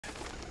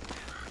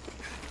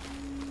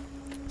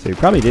So we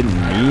probably didn't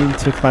need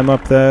to climb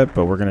up that,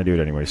 but we're going to do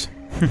it anyways.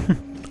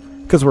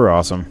 Because we're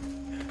awesome.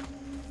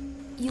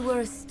 You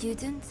were a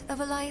student of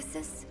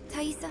Elias's,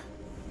 Thaisa?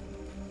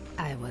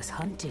 I was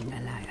hunting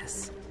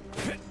Elias,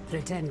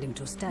 pretending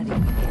to study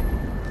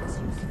with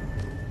him.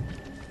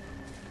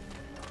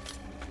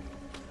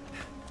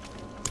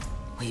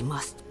 We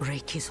must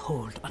break his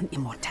hold on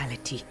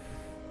immortality.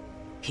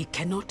 He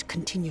cannot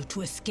continue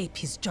to escape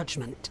his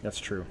judgment. That's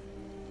true.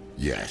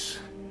 Yes.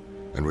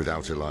 And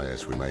without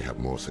Elias, we may have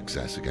more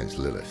success against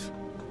Lilith.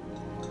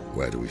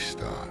 Where do we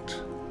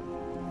start?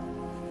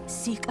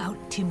 Seek out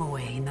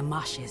Timoe in the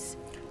marshes.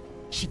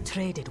 She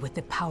traded with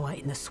the power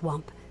in the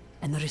swamp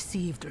and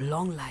received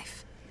long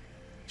life.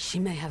 She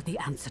may have the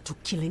answer to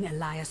killing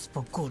Elias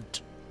for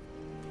good.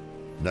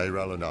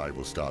 Neyrel and I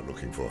will start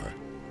looking for her.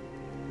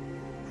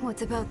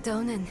 What about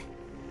Donan?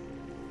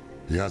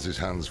 He has his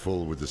hands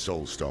full with the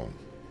Soul Stone.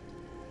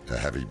 A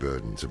heavy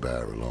burden to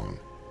bear alone.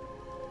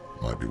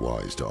 Might be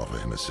wise to offer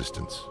him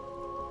assistance.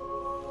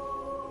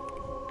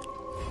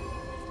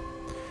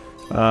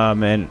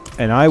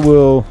 And I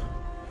will...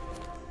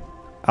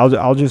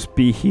 I'll just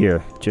be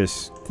here,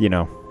 just, you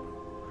know,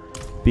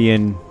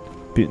 doing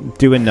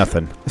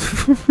nothing.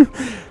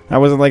 I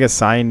wasn't like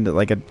assigned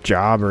like a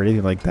job or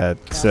anything like that.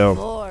 So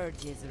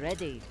Forge is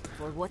ready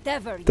for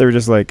whatever. They were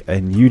just like,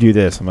 and you do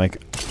this. I'm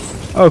like,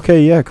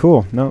 okay, yeah,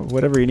 cool. No,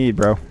 whatever you need,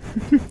 bro.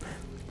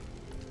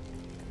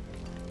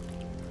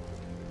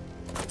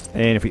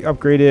 And if we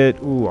upgrade it,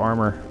 ooh,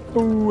 armor,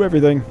 ooh,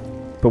 everything.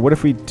 But what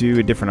if we do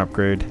a different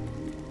upgrade?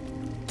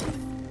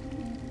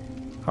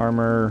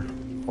 Armor.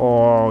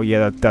 Oh,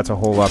 yeah, that's a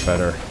whole lot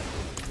better.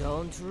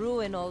 Don't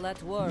ruin all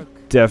that work.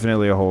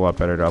 Definitely a whole lot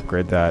better to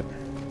upgrade that.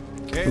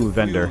 Ooh,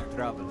 vendor.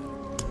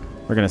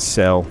 We're gonna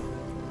sell.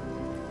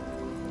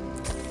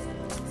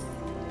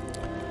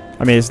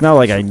 I mean, it's not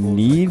like I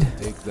need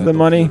the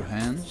money,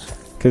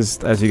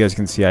 because as you guys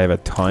can see, I have a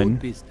ton.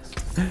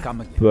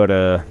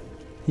 But,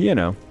 you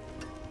know.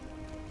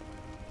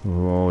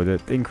 Oh,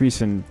 the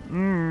increase in...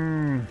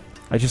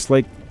 I just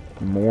like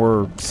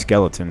more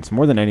skeletons.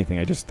 More than anything,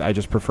 I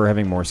just prefer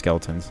having more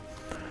skeletons.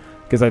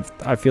 Because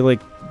I feel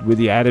like with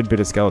the added bit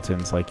of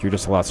skeletons, like, you're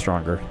just a lot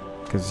stronger.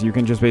 Because you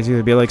can just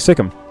basically be like, sick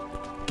 'em.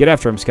 Get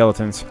after 'em,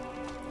 skeletons.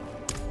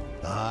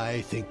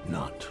 I think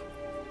not.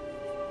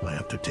 I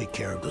have to take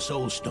care of the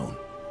Soul Stone.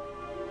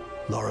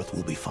 Lilith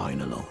will be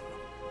fine alone.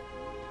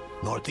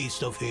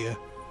 Northeast of here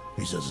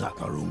is a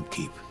Zakarum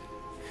keep.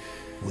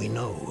 We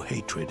know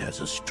hatred has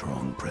a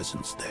strong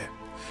presence there.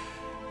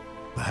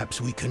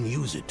 Perhaps we can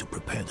use it to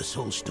prepare the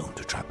Soul Stone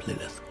to trap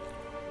Lilith.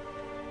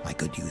 I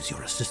could use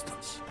your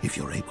assistance, if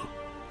you're able.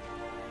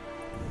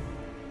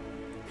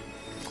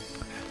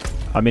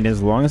 I mean,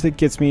 as long as it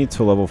gets me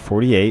to level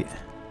 48,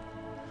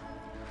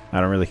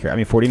 I don't really care. I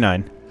mean,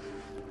 49.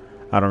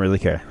 I don't really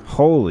care.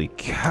 Holy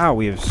cow,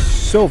 we have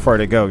so far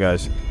to go,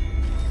 guys.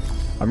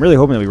 I'm really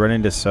hoping that we run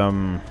into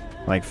some,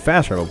 like,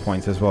 fast travel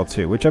points as well,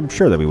 too, which I'm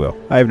sure that we will.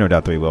 I have no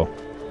doubt that we will.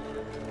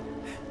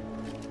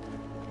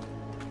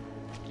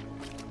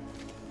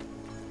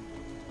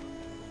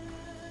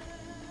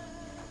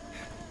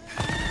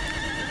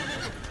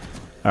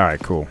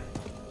 Alright, cool.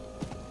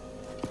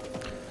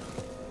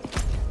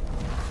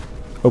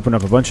 Open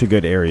up a bunch of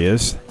good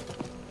areas.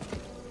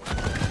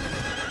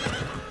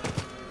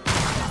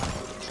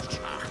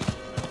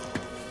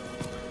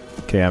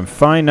 Okay, I'm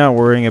fine not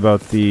worrying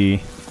about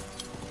the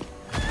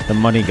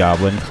money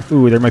goblin.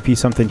 Ooh, there might be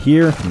something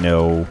here.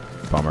 No.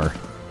 Bummer.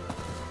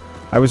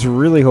 I was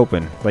really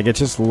hoping. Like, it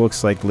just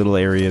looks like little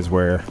areas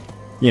where,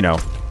 you know,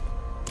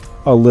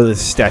 a Lilith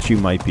statue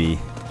might be.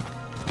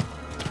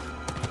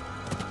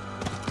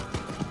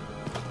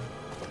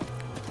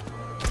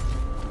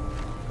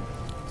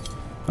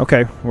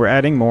 Okay, we're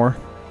adding more.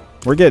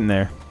 We're getting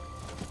there.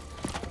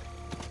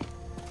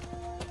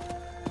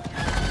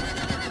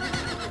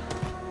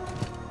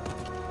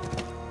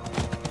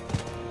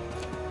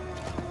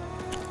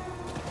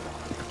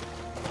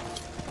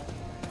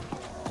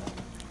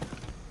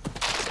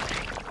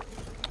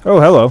 Oh,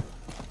 hello.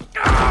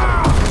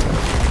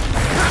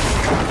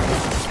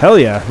 Hell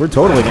yeah, we're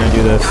totally gonna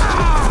do this.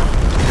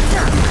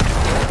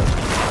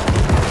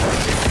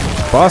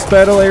 Boss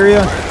battle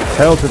area?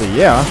 Hell to the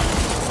yeah.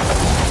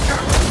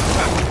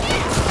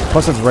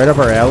 Plus it's right up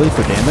our alley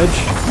for damage.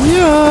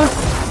 Yeah.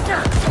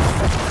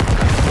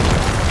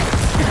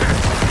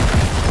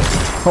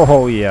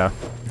 Oh yeah.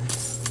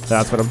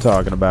 That's what I'm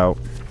talking about.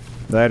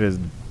 That is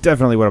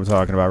definitely what I'm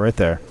talking about right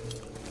there.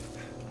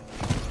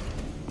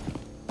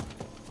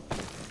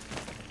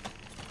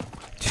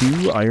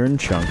 2 iron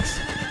chunks.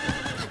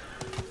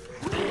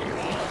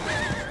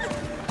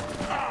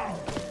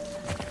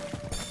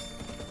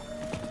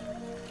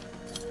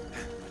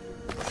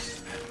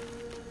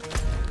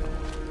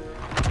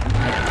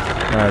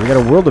 Alright, we got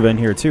a world event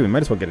here too. We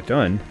might as well get it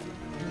done.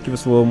 Give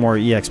us a little more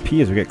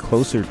EXP as we get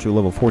closer to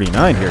level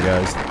 49 here,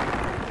 guys.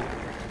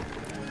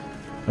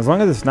 As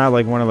long as it's not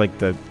like one of like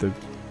the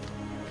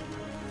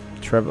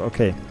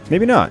okay,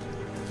 maybe not.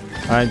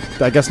 I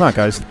guess not,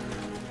 guys.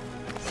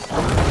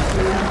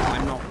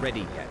 I'm not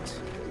ready yet.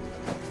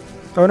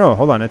 Oh no,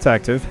 hold on, it's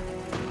active.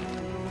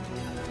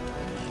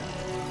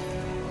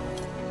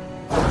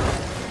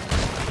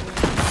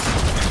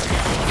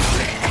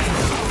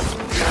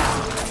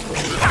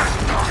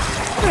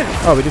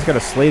 Oh, we just gotta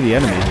slay the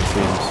enemies, it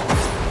seems.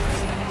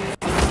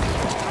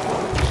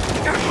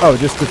 Oh,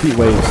 just defeat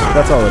waves.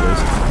 That's all it is.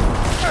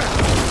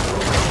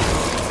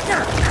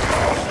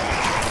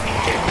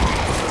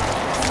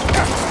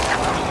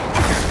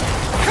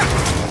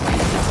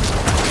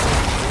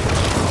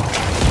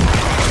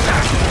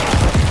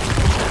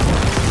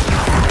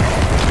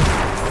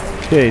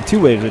 Okay,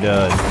 2 waves are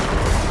done.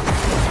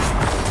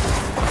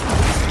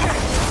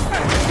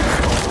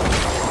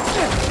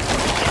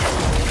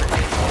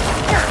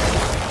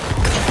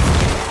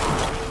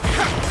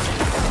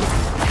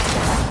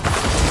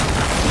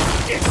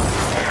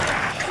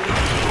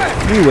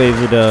 Three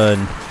waves are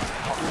done.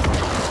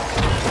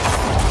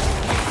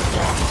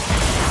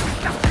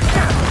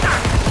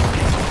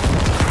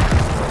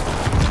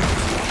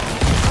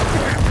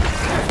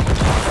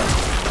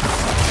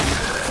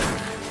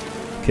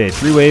 Okay,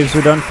 3 waves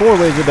are done. 4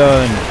 waves are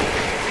done.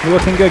 You're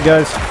looking good,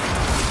 guys.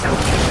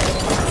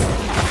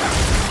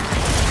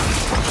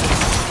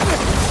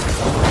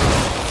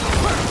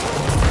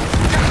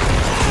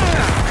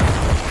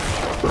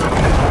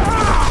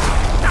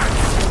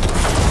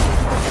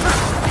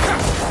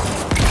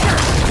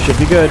 Should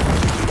be good.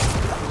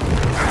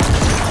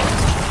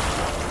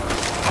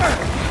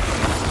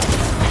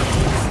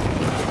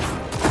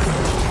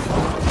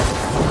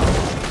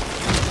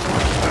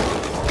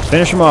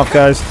 Finish him off,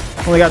 guys.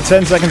 Only got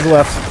 10 seconds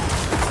left.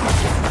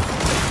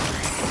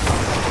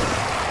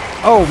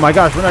 Oh my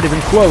gosh, we're not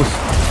even close.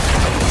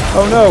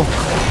 Oh no.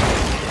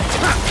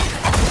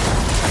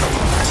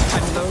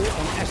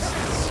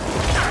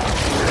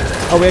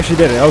 Oh, we actually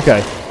did it.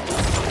 Okay.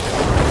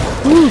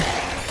 Woo.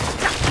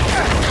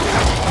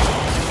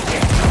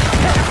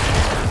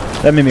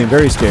 That made me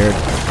very scared.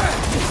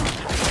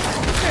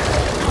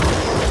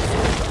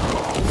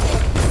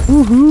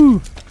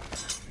 Woohoo!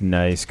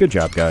 Nice. Good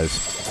job,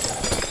 guys.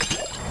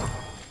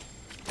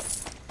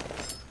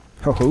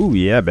 Oh,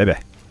 yeah, baby.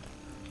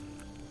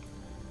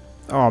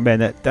 Oh, man,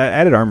 that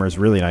added armor is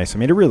really nice. I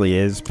mean, it really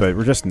is, but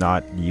we're just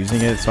not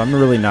using it, so I'm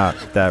really not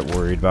that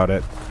worried about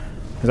it.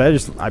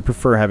 Because I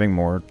prefer having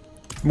more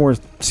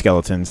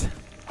skeletons.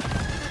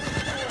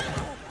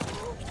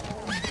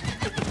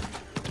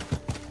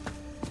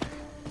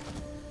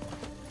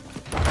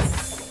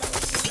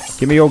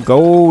 Give me your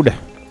gold.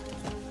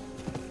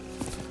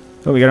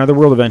 Oh, we got another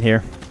world event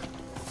here.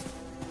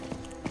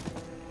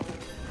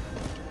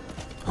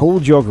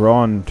 Hold your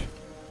ground.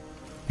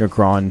 Your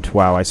ground.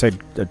 Wow, I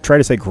try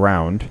to say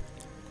ground.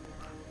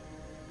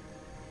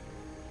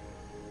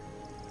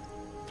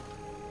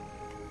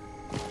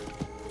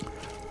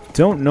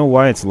 Don't know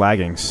why it's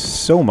lagging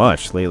so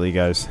much lately,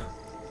 guys.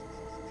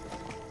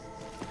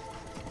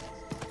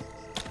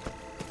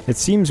 It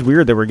seems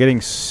weird that we're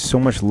getting so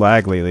much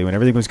lag lately when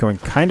everything was going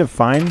kind of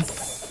fine.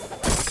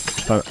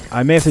 But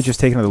I may have to just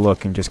take another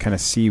look and just kind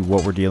of see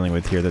what we're dealing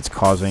with here that's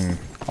causing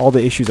all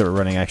the issues that we're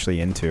running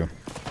actually into.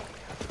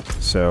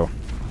 So,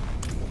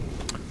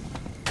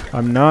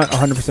 I'm not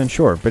 100%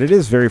 sure, but it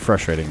is very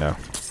frustrating though.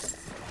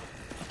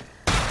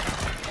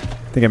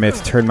 I think I may have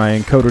to turn my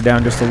encoder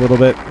down just a little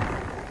bit.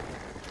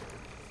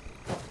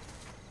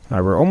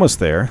 Alright, we're almost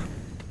there.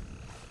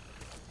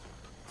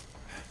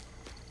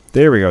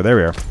 There we go, there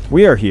we are.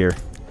 We are here.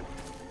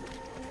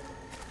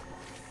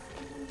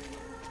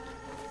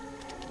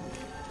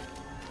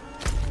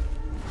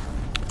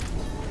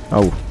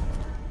 Oh,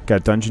 got a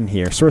dungeon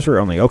here. Sorcerer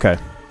only, okay.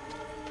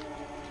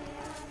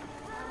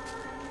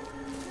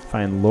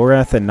 Find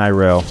Lilith and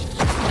Nyrel.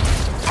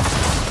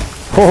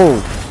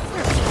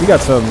 Oh, we got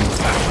some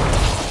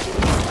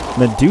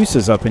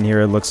Medusas up in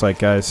here, it looks like,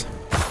 guys.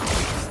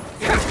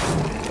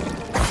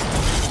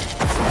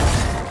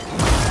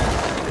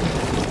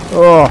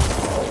 Oh,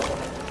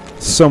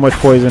 so much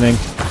poisoning.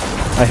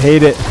 I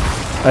hate it.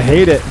 I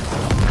hate it.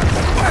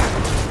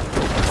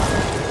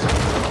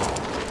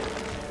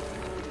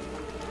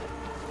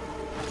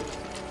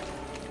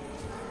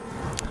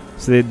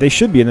 So they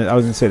should be in it. I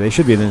was gonna say they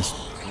should be in this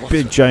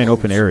big giant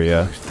open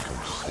area.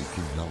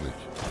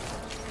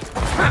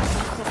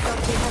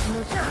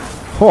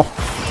 Oh.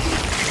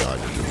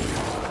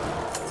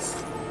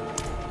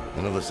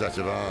 Another set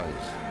of eyes,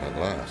 at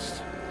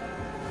last.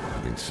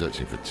 I've been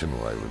searching for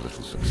Timaway with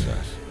little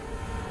success.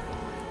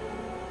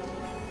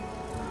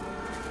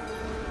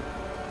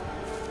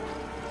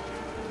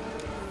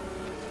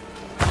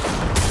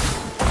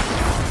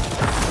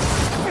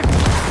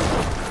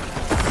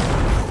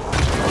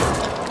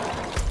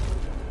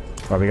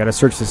 Wow, we gotta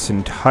search this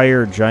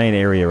entire giant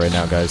area right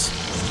now, guys.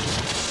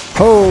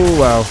 Oh,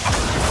 wow.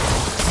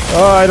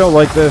 Oh, I don't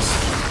like this.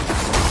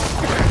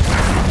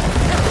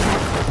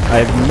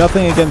 I have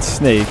nothing against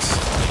snakes,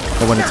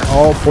 but when it's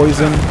all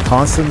poison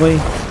constantly,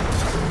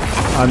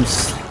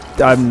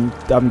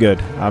 I'm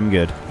good. I'm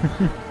good.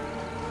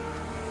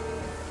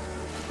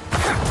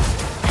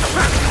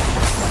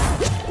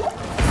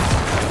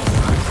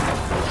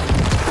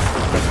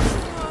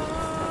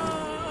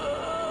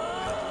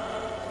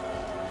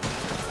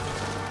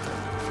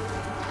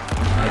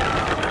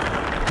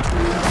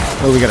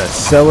 Oh, we got a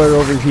cellar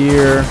over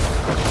here.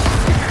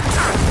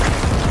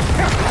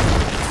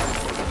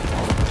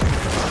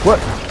 What?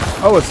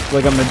 Oh, it's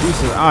like a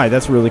Medusa's eye.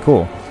 That's really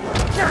cool.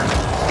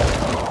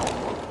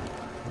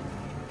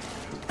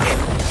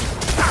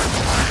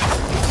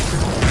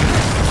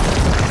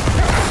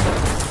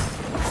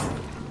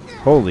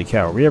 Holy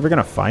cow. Are we ever going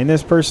to find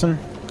this person?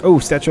 Oh,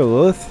 Statue of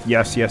Lilith?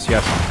 Yes, yes,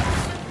 yes.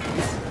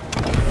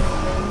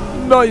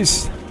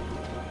 Nice!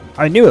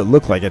 I knew it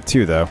looked like it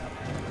too, though.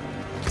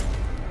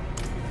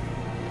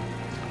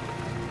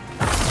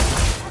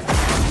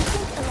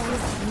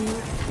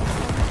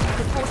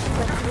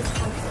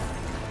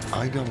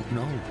 I don't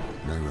know,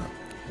 Nora.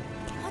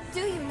 What do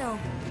you know?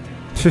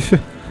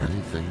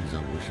 Many things I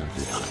wish I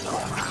did.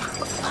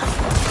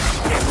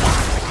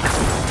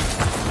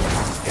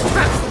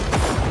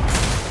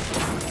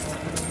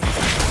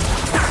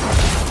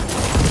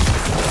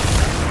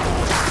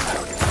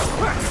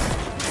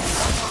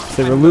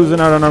 They were losing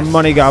out on our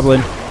money,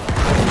 Goblin.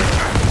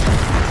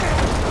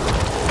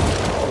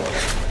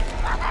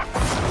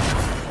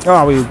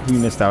 Oh, we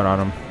missed out on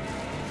him.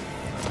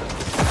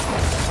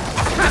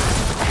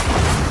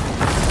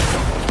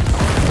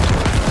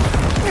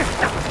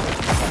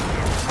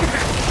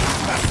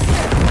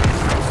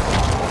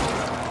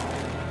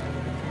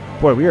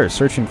 Boy, we are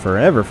searching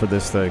forever for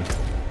this thing.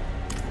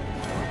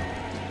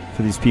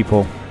 For these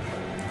people.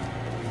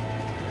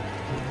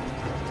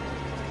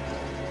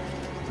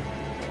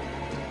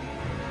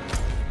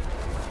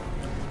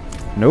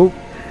 Nope.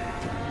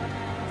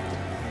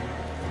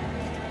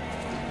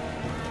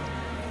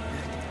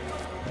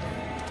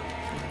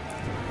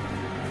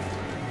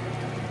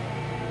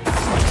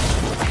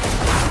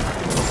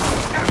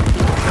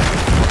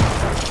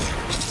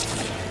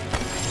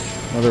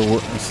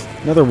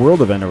 Another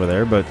world event over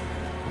there, but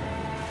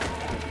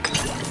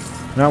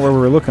not where we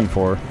were looking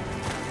for.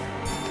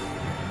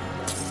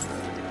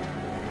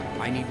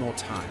 I need more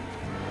time.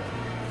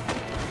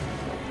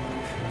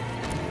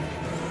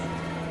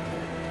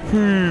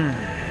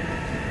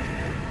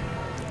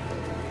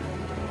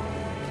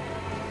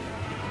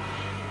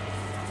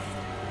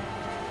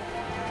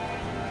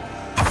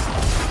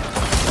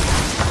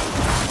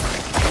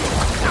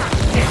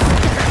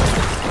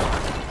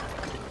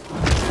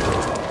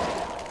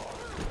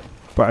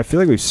 But I feel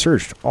like we've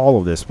searched all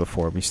of this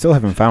before. We still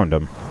haven't found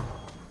them.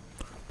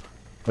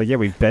 But yeah,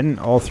 we've been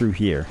all through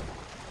here.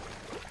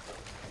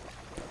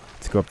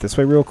 Let's go up this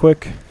way real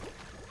quick.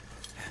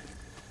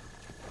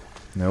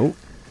 Nope.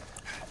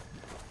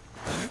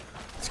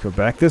 Let's go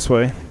back this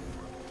way.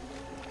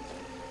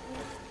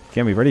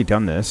 Again, we've already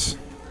done this.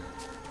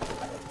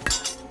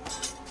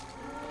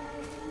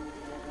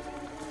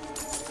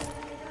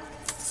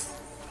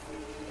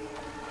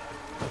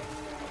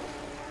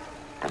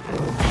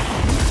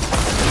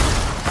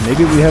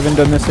 Maybe we haven't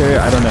done this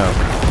area. I don't know.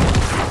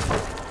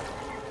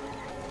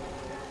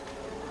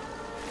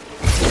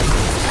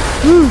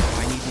 Woo.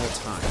 I need more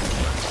time.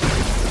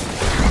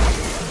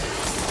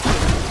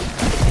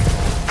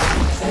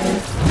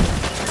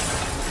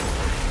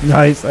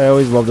 Nice. I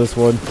always love this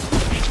one.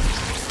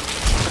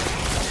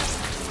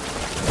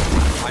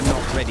 I'm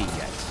not ready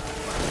yet.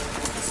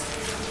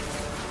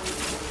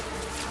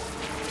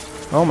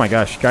 Oh my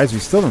gosh, guys, we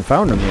still haven't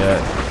found them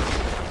yet.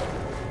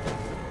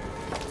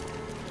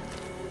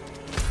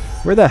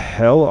 Where the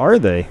hell are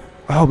they?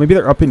 Oh, maybe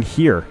they're up in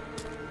here.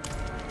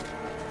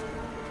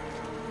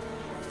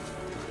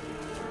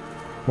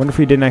 Wonder if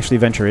we didn't actually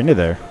venture into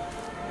there.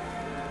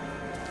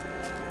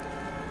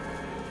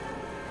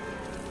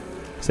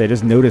 So I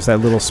just noticed that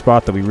little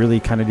spot that we really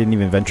kind of didn't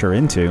even venture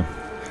into.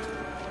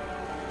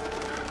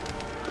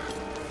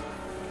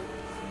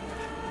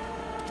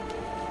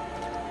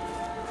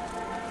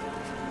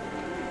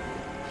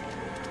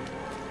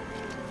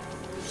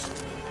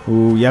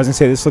 Ooh, yeah, I was gonna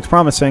say, this looks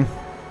promising.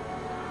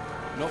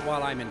 Not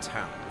while I'm in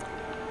town.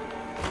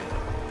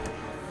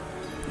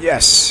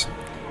 Yes!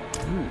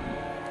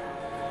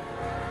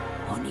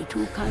 Only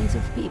two kinds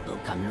of people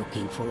come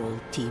looking for old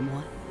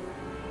Timor.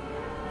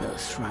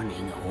 Those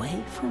running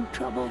away from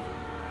trouble,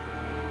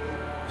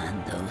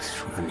 and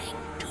those running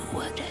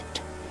toward it.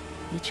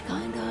 Which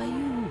kind are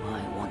you,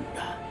 I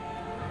wonder?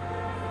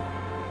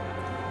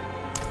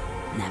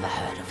 Never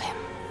heard of him.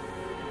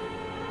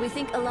 We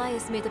think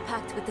Elias made a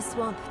pact with the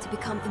swamp to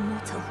become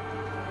immortal.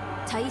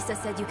 Thaisa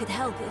said you could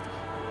help it.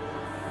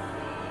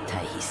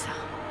 Thaisa.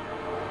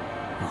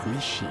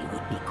 Only she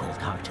would be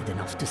cold-hearted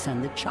enough to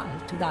send the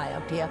child to die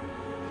up here.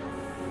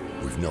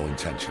 We've no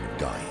intention of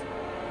dying.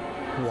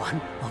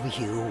 One of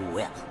you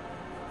will.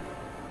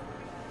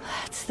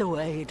 That's the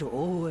way it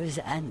always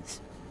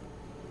ends.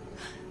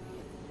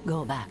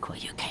 Go back where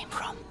you came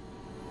from.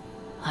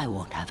 I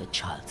won't have a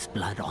child's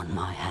blood on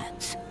my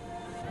hands.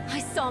 I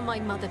saw my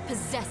mother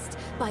possessed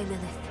by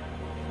Lilith.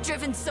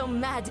 Driven so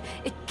mad,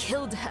 it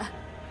killed her.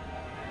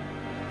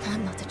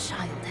 I'm not a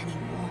child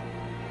anymore.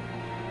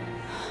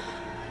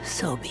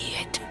 So be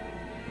it.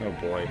 Oh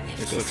boy, If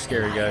this this looks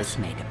scary, Elias guys.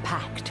 made a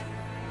pact,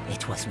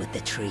 it was with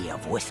the Tree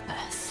of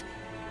Whispers.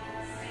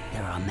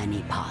 There are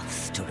many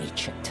paths to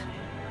reach it,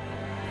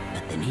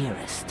 but the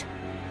nearest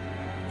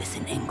is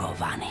in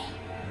Ingovani.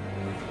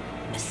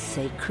 A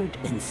sacred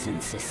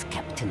incense is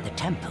kept in the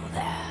temple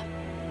there.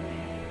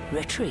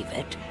 Retrieve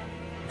it,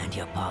 and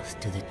your path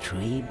to the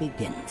tree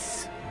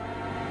begins.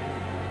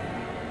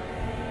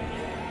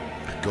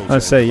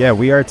 Let's say, yeah,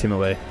 we are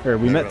Timoe. Or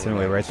we met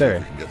Timoe right there.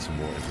 We can get some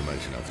more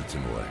information out of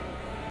Timoe.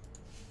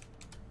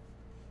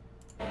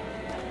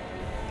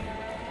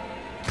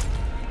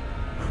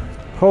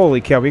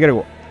 Holy cow, we gotta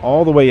go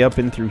all the way up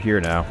and through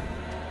here now.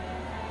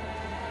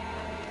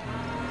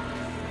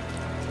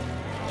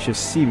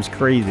 Just seems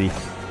crazy.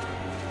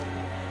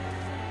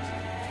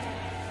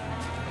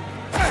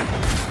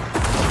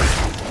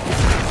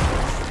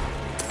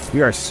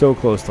 We are so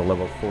close to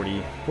level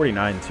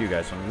 49 too,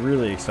 guys. So I'm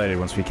really excited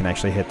once we can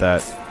actually hit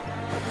that.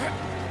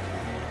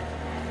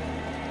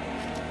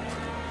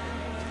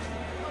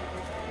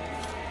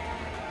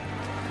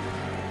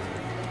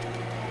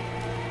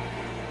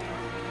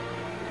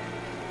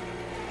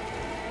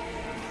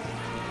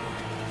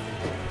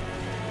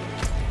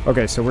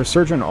 Okay, so we're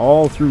searching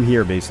all through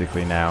here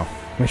basically now,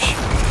 which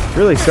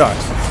really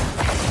sucks.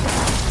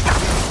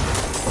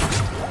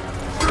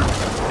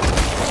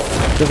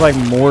 Just like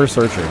more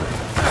searching.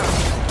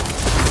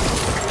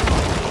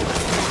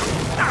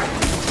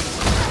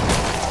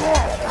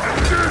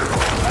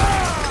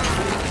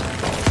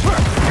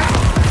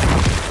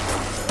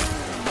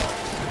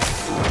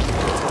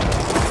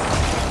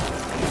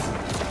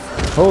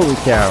 Holy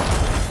cow.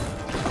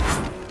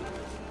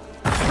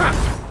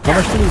 How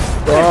much did he...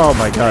 Oh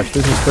my gosh,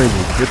 this is crazy.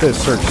 Get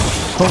this search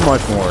so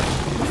much more.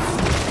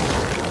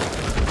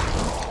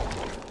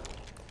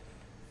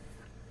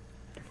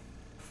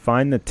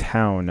 Find the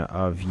town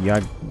of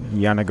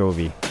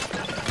Yanagovi.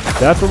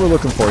 That's what we're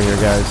looking for here,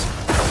 guys.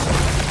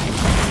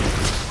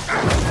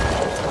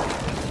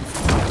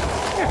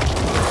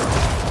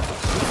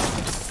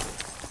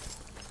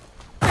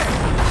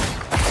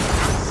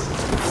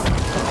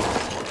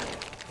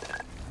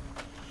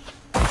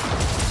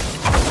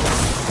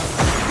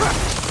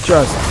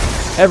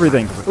 Just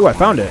everything. Ooh, I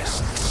found it.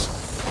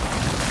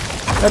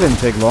 That didn't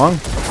take long.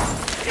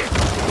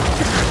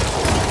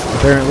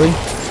 Apparently.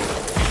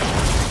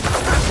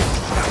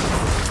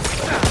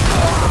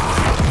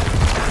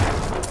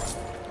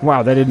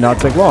 Wow, that did not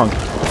take long.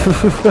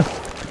 That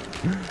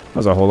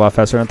was a whole lot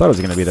faster than I thought it was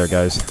going to be there,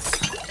 guys.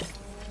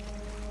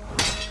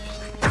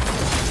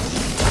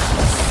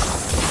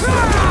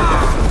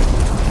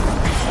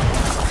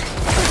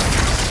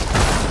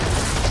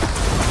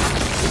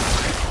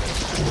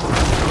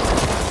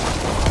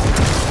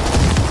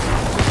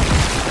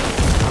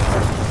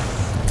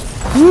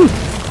 Woo.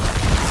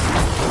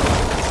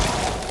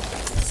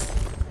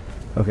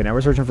 Okay, now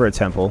we're searching for a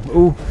temple.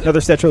 Ooh,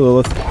 another statue of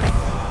Lilith.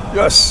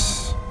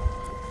 Yes!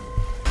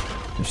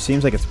 Which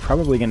seems like it's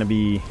probably going to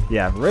be,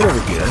 yeah, right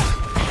over here.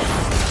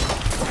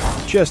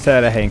 Just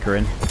had a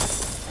hankering.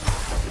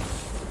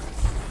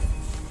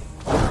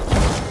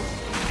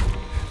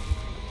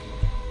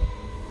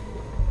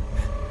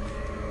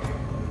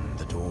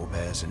 The door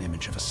bears an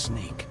image of a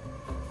snake.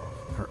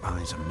 Her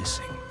eyes are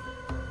missing.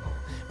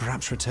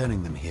 Perhaps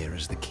returning them here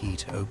is the key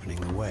to opening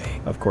the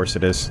way. Of course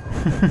it is.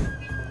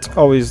 It's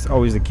always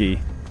the key.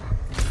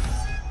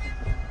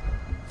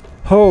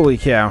 Holy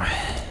cow.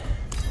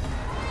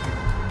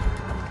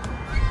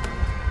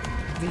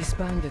 These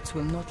bandits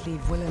will not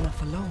leave well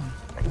enough alone.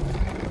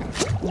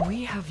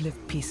 We have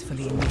lived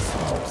peacefully in these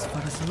swamps for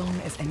as long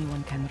as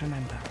anyone can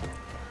remember.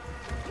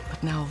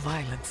 But now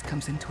violence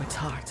comes into its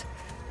heart,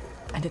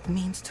 and it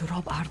means to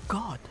rob our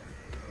god.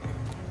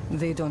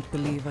 They don't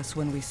believe us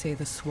when we say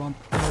the swamp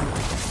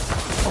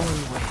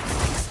always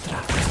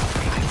extracts a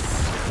price.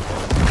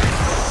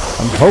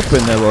 I'm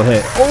hoping that will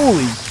hit.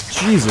 Holy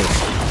Jesus.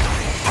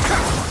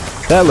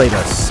 That laid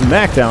a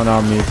smackdown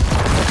on me.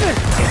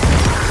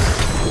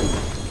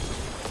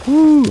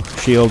 Woo!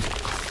 Shield.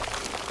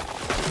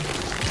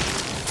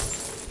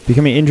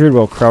 Becoming injured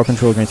while crowd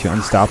control makes you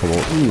unstoppable.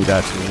 Ooh,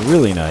 that's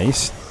really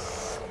nice.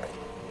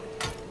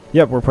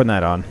 Yep, we're putting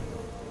that on.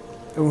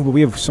 Ooh, but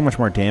we have so much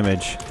more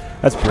damage.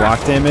 That's block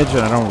damage,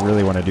 and I don't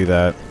really want to do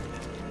that.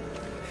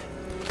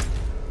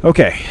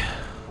 Okay.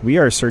 We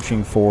are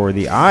searching for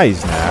the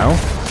eyes now.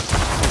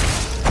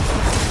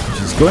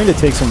 Which is going to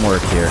take some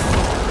work here.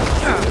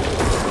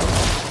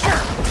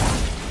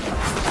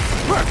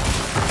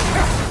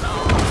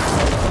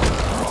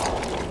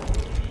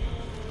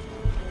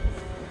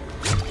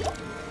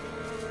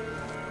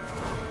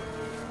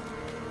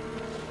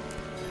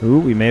 Ooh,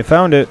 we may have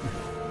found it.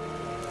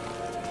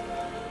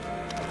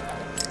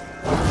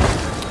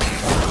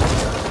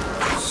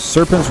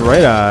 Serpent's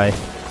right eye.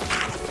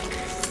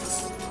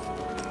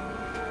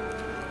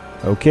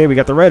 Okay, we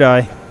got the right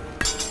eye.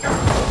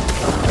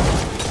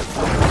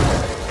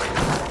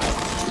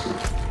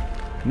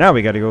 Now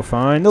we got to go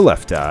find the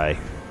left eye.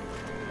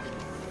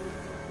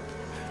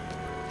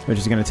 Which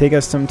is going to take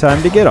us some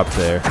time to get up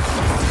there.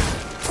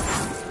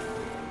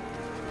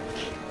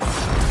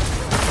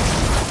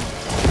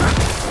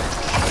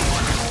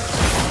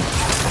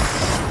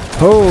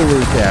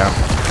 Holy cow.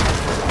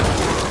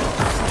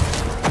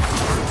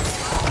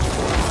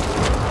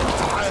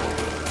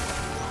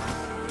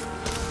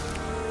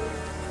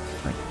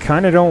 I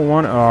kind of don't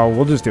want... Oh,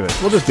 we'll just do it.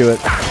 We'll just do it.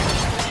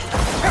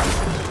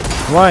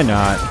 Why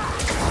not?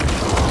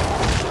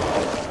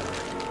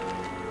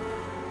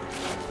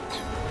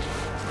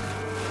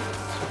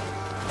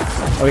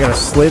 Oh, we gotta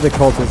slay the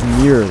cultists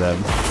near them.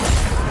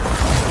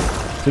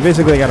 So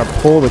basically I gotta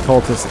pull the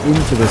cultists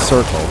into the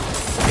circle.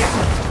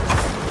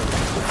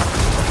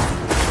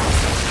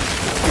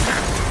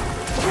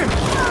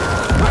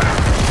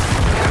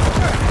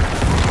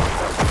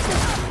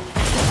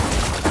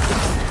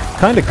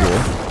 Kinda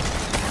cool.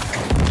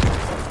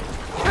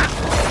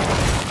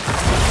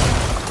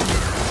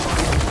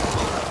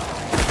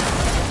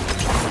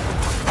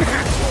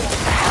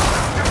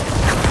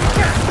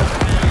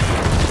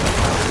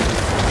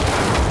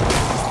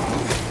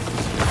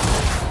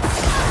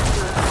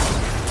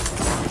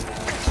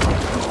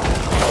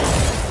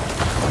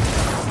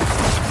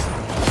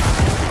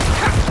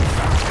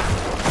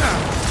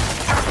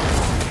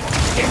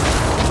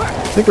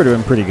 I think we're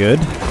doing pretty good.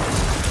 I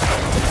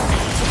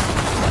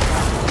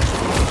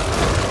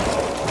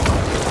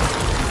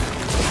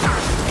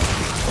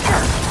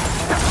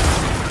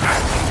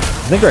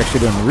think we're actually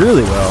doing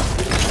really well.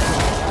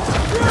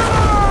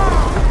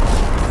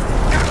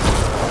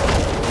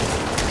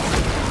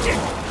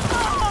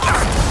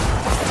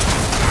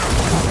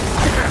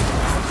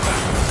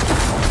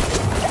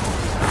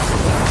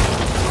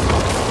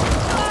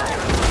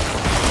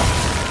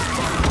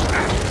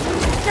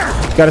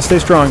 Gotta stay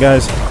strong,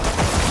 guys.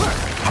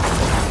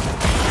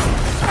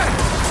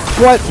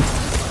 What?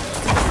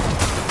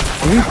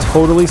 We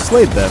totally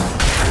slayed them.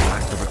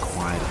 Lack of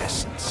acquired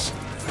essence.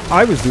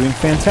 I was doing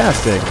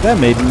fantastic. That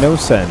made no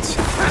sense.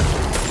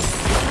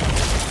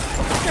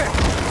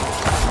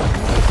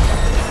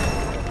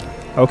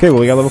 Okay, well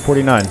we got level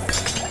 49.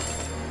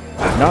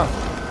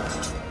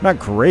 Not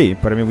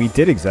great, but I mean we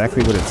did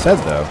exactly what it said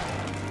though.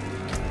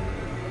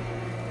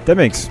 That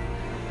makes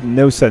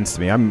no sense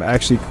to me. I'm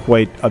actually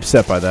quite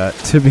upset by that,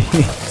 to be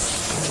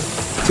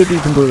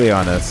completely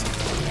honest.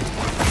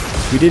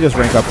 We did just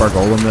rank up our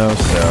golem though,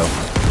 so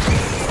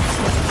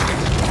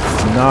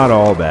it's not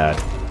all bad.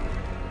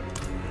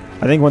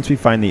 I think once we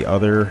find the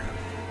other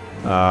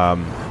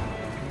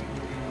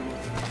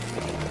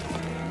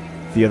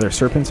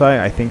serpent's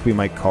eye, I think we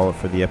might call it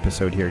for the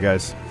episode here,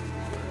 guys,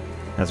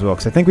 as well.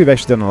 Because I think we've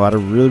actually done a lot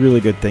of really,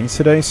 really good things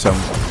today, so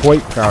I'm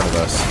quite proud of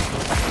us.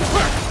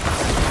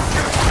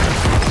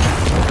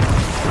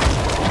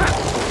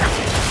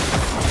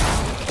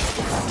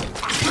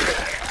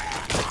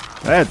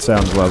 That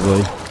sounds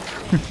lovely.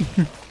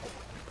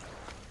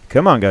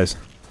 Come on, guys.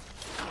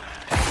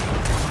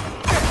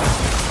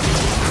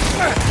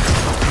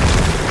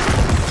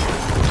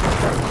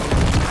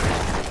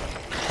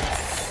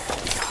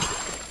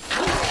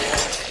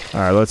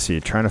 Alright, let's see.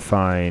 Trying to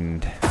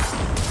find...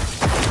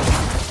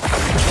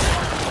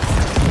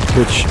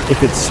 Which,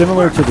 if it's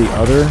similar to the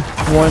other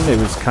one, it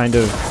was kind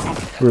of...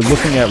 We were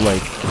looking at,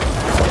 like,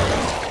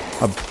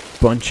 a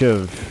bunch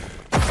of...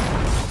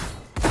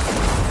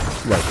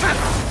 like...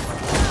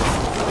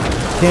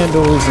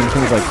 candles and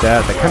things like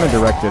that kind of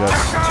directed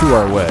us to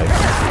our way.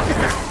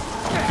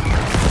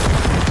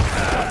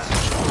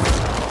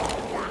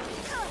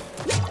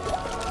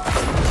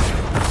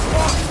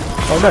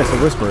 Oh nice, a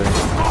whispering.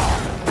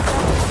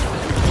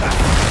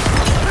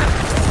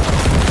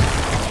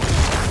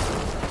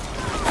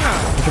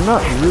 Which I'm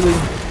not really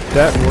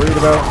that worried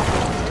about.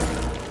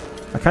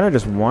 I kind of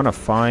just want to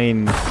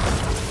find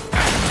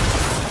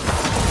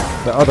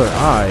the other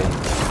eye.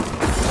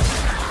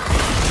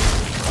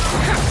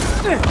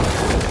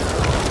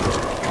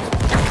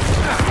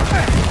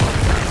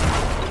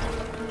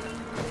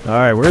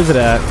 Alright, where's it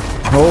at?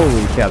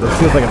 Holy cow, this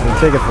feels like it's gonna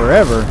take it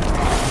forever.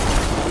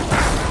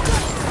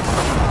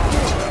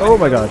 Oh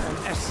my god.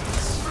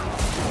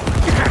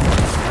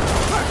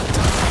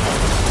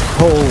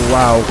 Oh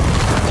wow.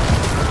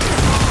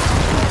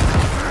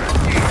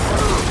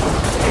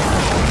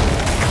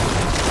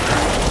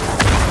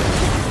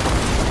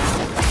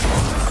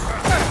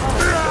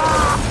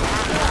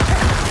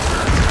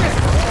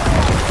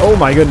 Oh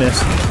my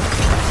goodness.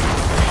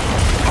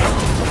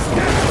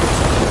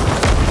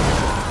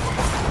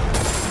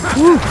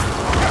 Woo.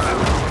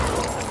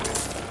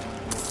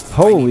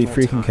 Holy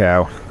freaking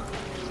cow.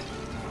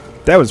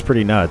 That was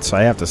pretty nuts,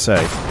 I have to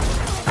say.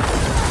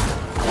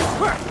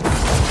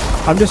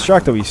 I'm just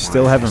shocked that we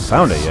still haven't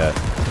found it yet,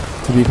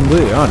 to be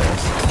completely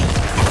honest.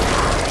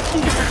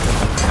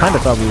 Kinda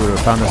thought we would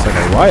have found this like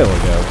a while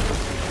ago.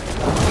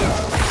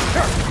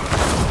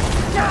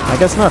 I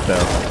guess not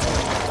though.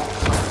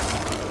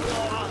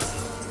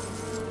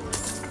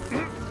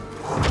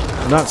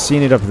 I'm not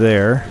seeing it up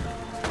there.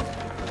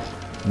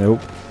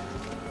 Nope.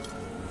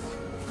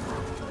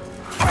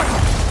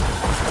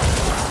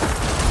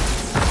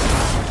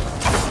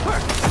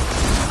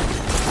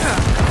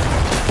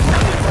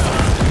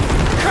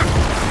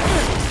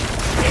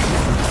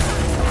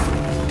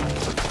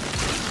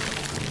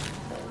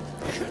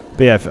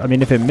 But yeah, I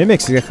mean, if it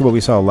mimics exactly what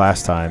we saw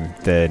last time,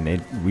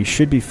 then we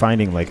should be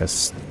finding like a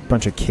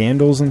bunch of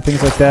candles and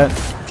things like that,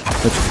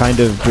 which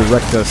kind of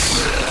direct us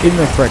in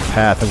the correct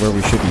path of where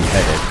we should be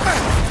headed.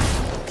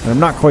 And I'm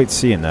not quite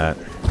seeing that.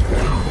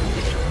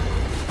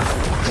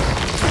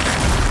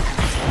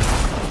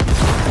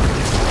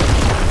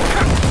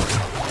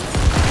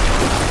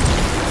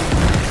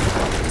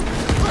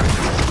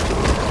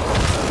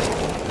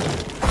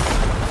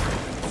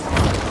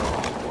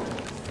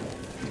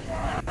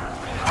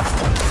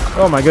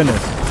 Oh my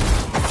goodness.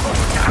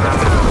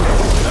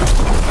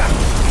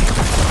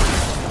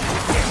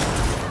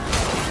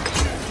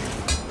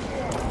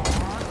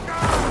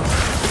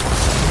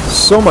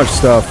 So much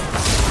stuff.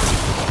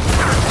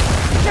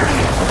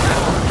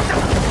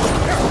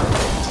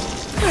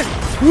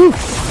 Woo.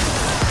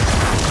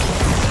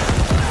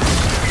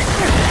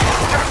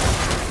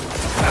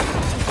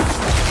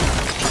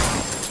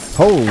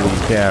 Holy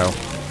cow.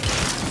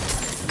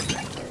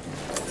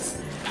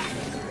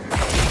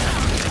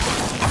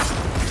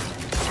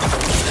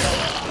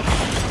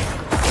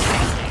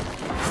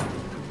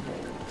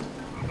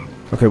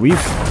 Okay,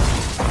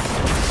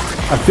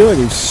 I feel like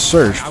we've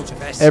searched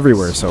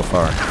everywhere so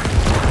far.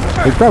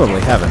 We probably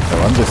haven't,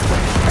 though. I'm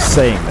just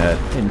saying that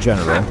in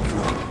general.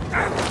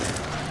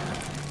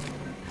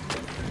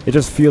 It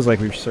just feels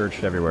like we've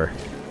searched everywhere.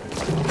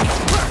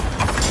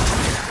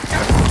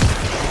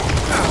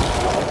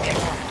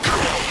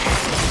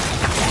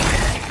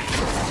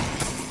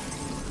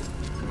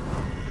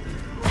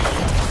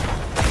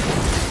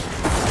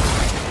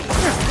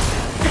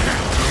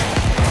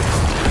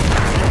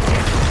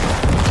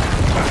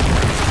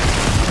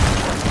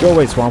 Go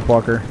away, Swamp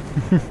Walker.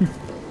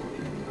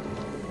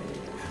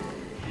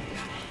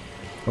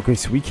 Okay,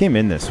 so we came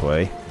in this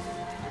way.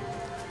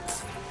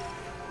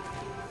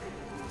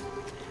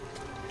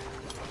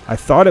 I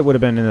thought it would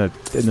have been in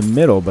the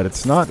middle, but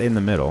it's not in the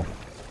middle.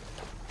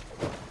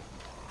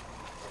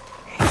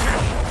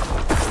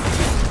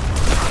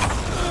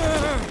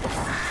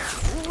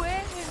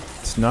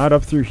 It's not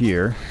up through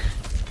here.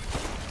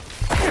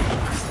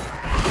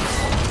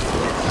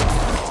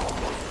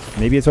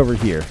 Maybe it's over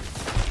here.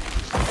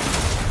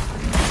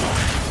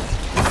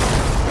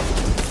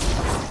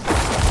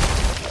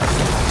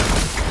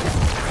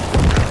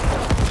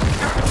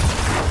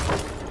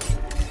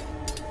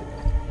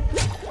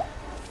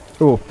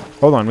 Oh,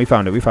 hold on, we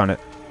found it, we found it.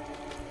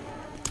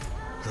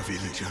 The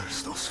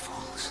villagers, those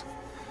fools.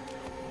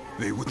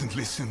 They wouldn't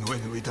listen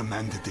when we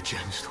demanded the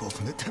gems to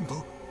open the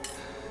temple.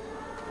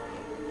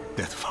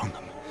 Death found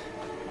them.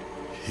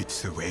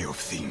 It's the way of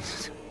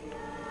things.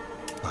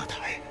 But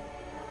I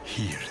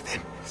hear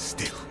them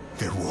still,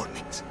 their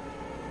warnings.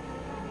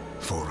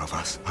 4 of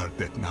us are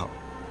dead now.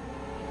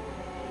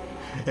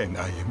 And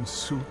I am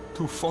soon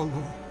to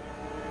follow.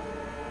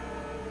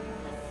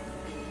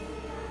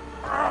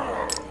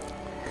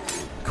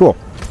 Cool.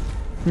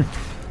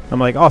 I'm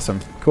like,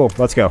 awesome. Cool,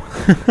 let's go.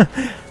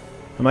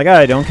 I'm like,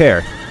 I don't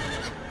care.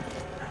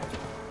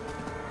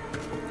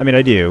 I mean,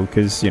 I do,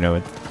 because, you know,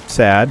 it's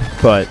sad,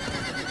 but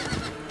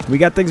we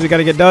got things we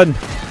gotta get done.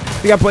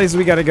 We got places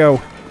we gotta go.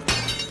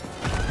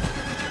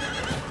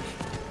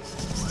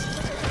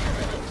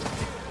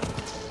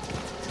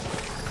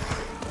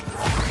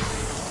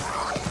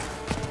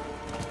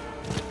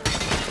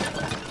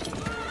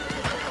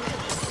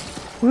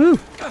 Woo!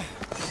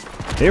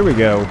 There we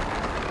go.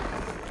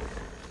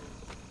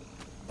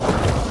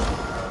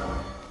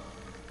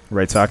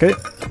 Right socket.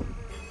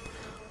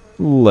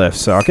 Left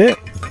socket.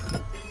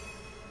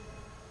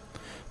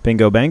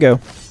 Bingo bango.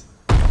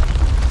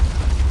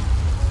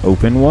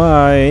 Open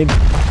wide.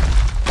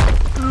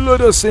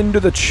 Let us into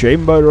the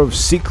Chamber of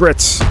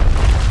Secrets.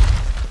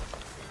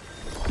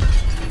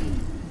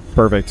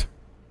 Perfect.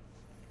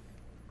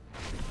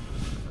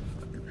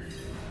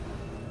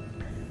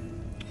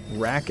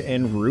 Rack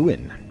and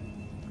Ruin.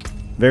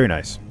 Very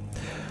nice.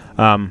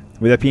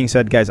 With that being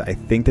said, guys, I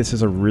think this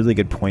is a really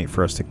good point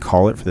for us to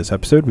call it for this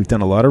episode. We've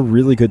done a lot of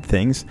really good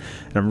things,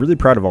 and I'm really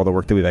proud of all the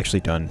work that we've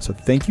actually done. So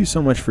thank you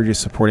so much for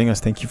just supporting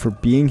us. Thank you for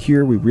being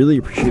here. We really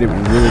appreciate it. We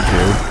really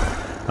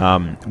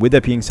do. With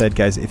that being said,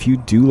 guys, if you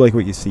do like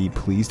what you see,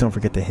 please don't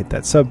forget to hit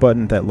that sub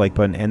button, that like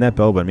button, and that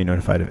bell button to be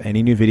notified of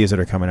any new videos that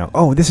are coming out.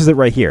 Oh, this is it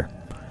right here.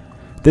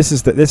 This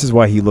is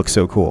why he looks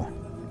so cool,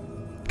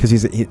 because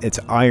it's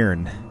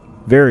iron.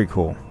 Very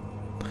cool.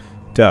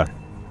 Duh.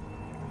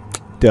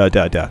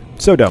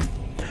 So dumb.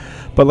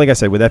 But like I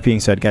said, with that being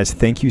said, guys,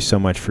 thank you so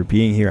much for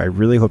being here. I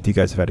really hope you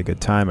guys have had a good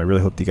time. I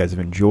really hope you guys have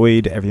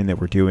enjoyed everything that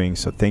we're doing.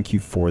 So thank you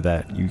for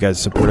that. You guys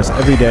support us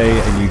every day,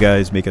 and you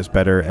guys make us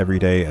better every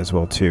day as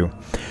well, too.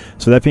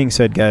 So that being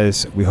said,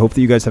 guys, we hope that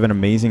you guys have an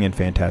amazing and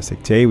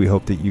fantastic day. We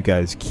hope that you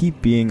guys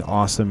keep being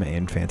awesome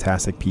and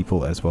fantastic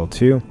people as well,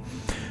 too.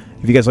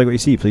 If you guys like what you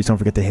see, please don't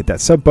forget to hit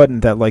that sub button,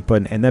 that like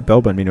button, and that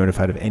bell button to be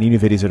notified of any new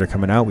videos that are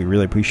coming out. We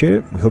really appreciate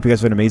it. We hope you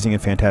guys have an amazing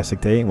and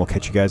fantastic day, and we'll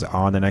catch you guys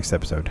on the next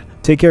episode.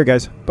 Take care,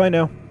 guys. Bye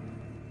now.